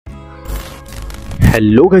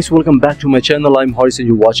Hello guys, welcome back to my channel. I'm Horace and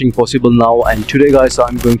you're watching Possible Now, and today guys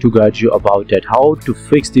I'm going to guide you about that how to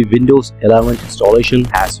fix the Windows 11 installation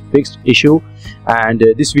has fixed issue. And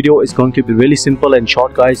this video is going to be really simple and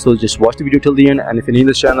short guys, so just watch the video till the end. And if you're new to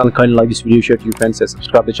this channel, kindly like this video, share to your friends and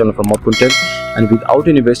subscribe to the channel for more content. And without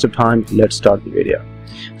any waste of time, let's start the video.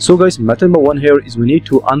 So guys, method number one here is we need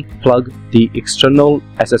to unplug the external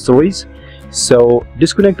accessories. So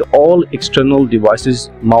disconnect all external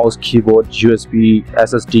devices, mouse, keyboard, USB,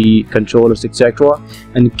 SSD, controllers, etc.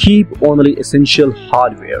 and keep only essential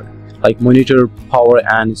hardware like monitor, power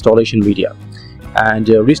and installation media. And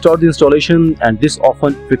restart the installation, and this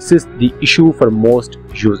often fixes the issue for most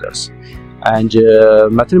users. And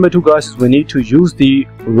method number two guys is we need to use the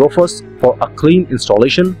Rufus for a clean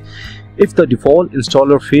installation. If the default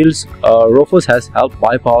installer fails, Rufus has helped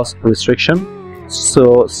bypass restriction.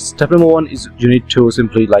 So step number one is you need to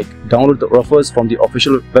simply download the Rufus from the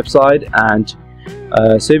official website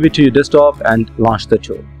and save it to your desktop and launch the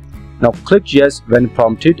tool. Now click yes when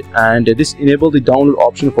prompted, and this enables the download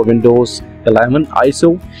option for Windows 11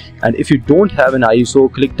 ISO. And if you don't have an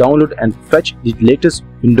ISO, click download and fetch the latest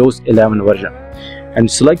Windows 11 version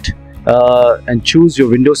and select and choose your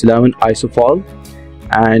Windows 11 ISO file.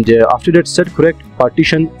 And after that, set correct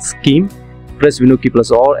partition scheme, press Windows key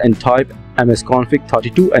plus R and type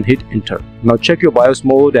msconfig32 and hit enter. Now check your BIOS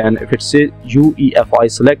mode, and if it says UEFI,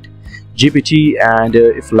 select GPT, and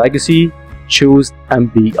if legacy, choose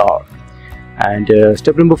MBR. And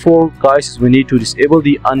step number four guys is we need to disable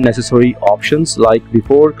the unnecessary options. Like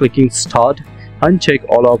before clicking start, uncheck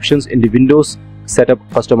all options in the Windows setup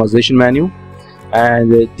customization menu.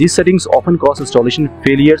 And these settings often cause installation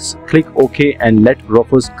failures. Click OK and let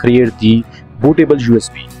Rufus create the bootable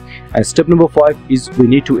USB. And step number five is we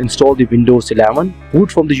need to install the Windows 11, boot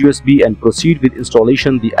from the USB and proceed with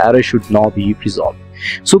installation. The error should now be resolved.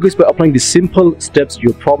 So guys, by applying these simple steps,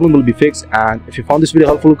 your problem will be fixed. And if you found this video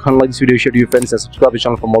helpful, kindly like this video, share to your friends and subscribe to the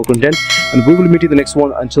channel for more content. And we will meet you in the next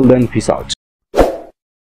one. Until then, peace out.